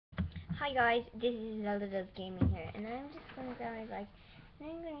Hi guys, this is Zelda Does Gaming here, and I'm just gonna and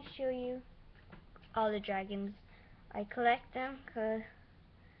I'm gonna show you all the dragons. I collect them from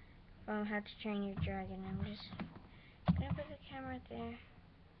How to Train Your Dragon. I'm just gonna put the camera there.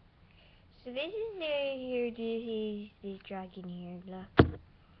 So this is this is the dragon here. Look,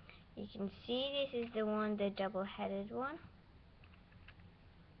 you can see this is the one, the double-headed one.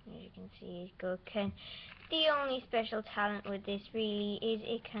 As you can see, the only special talent with this really is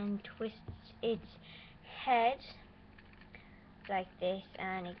it can twist its head like this,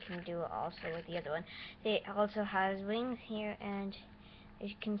 and it can do it also with the other one. It also has wings here, and as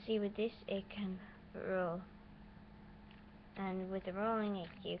you can see with this, it can roll. And with the rolling,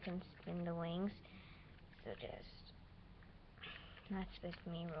 you can spin the wings. So that's with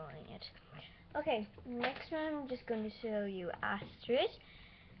me rolling it. Okay, next one I'm just going to show you Astrid.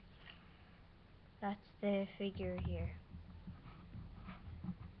 That's the figure here.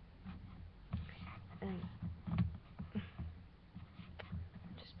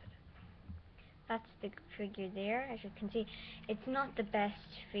 That's the figure there. As you can see, it's not the best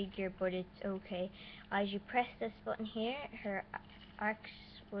figure, but it's okay. As you press this button here, her arcs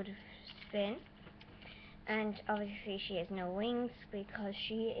would spin. And obviously she has no wings because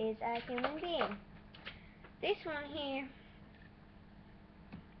she is a human being. This one here,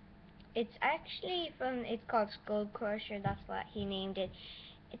 it's called Skull Crusher, that's what he named it.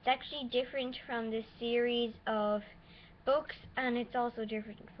 It's actually different from the series of books, and it's also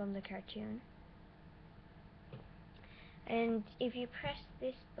different from the cartoon. And if you press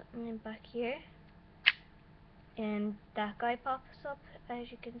this button in back here, and that guy pops up,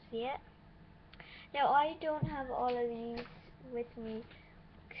 as you can see it. Now I don't have all of these with me,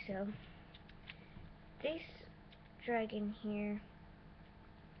 so this dragon here,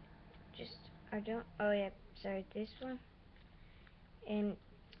 this one, and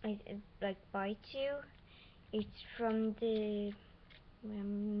it like bites you. It's from the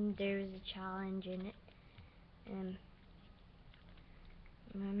there's a challenge in it,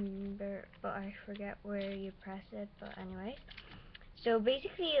 remember, but I forget where you press it, but anyway. So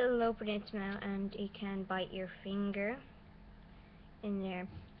basically it'll open its mouth and it can bite your finger in there.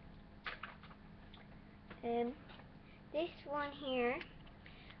 This one here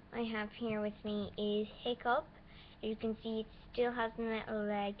I have here with me is Hiccup. You can see it still has a little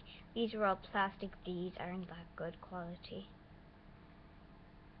leg. These are all plastic. These aren't that good quality.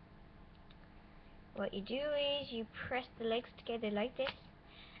 What you do is you press the legs together like this,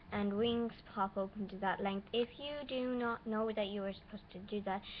 and wings pop open to that length. If you do not know that you are supposed to do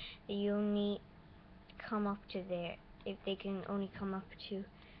that, then you only come up to there. If they can only come up to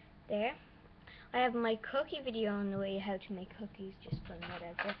there. I have my cookie video on the way how to make cookies, just putting that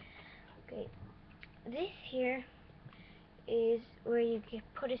out there. Okay, this here is where you can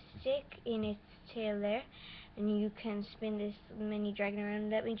put a stick in its tail there, and you can spin this mini dragon around.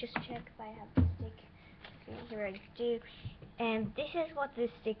 Let me just check if I have the stick. Here I do. And this is what the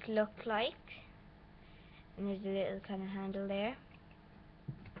stick looked like. And there's a little kind of handle there.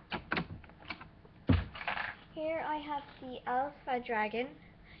 Here I have the alpha dragon.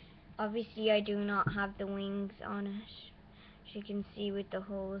 Obviously I do not have the wings on it, as you can see with the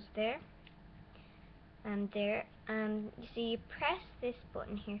holes there and there. And you see, you press this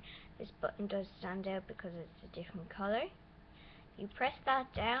button here. This button does stand out because it's a different color. You press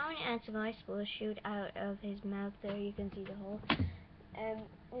that down and some ice will shoot out of his mouth there. You can see the hole. I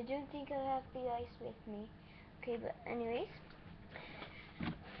don't think I have the ice with me. Okay, but anyways,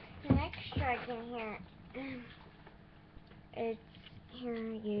 the next dragon here, it's here.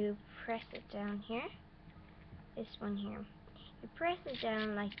 You press it down here. This one here. You press it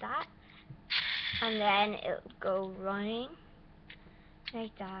down like that, and then it'll go running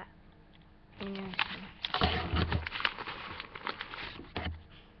like that.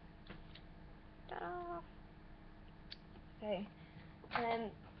 Okay.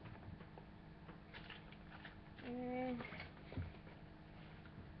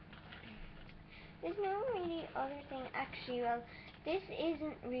 There's no really other thing. Actually, well, this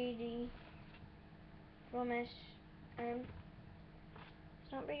isn't really from it.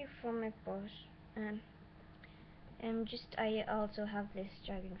 It's not really from it, but I also have this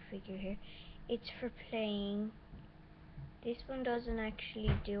dragon figure here. It's for playing. This one doesn't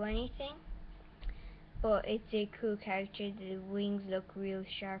actually do anything, but it's a cool character. The wings look real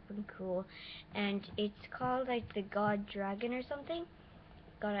sharp and cool, and it's called like the God Dragon or something.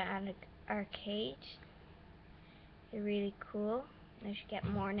 Got it at an arcade. They're really cool. I should get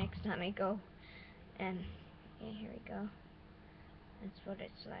more next time I go. Yeah, here we go. That's what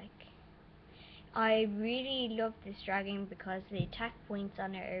it's like. I really love this dragon because the attack points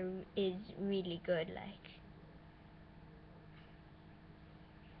on it is really good, like.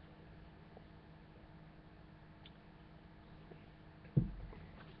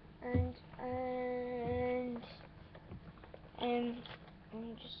 And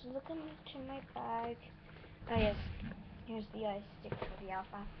I'm just looking into my bag. Oh yes, here's the ice stick for the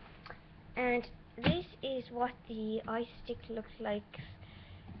alpha. And this is what the ice stick looks like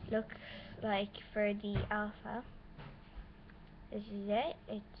for the alpha. This is it.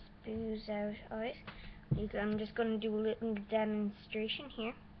 It spews out ice. I'm just going to do a little demonstration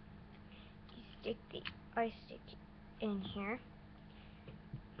here. You stick the ice stick in here.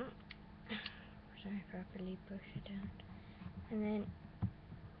 Sorry, properly push it down. And then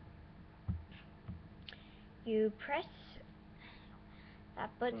you press that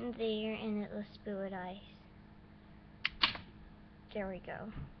button there and it will spew out ice. There we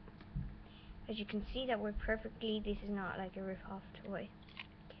go. As you can see that worked perfectly. This is not like a rip-off toy.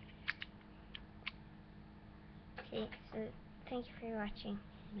 Okay, so thank you for watching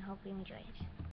and I hope you enjoyed it.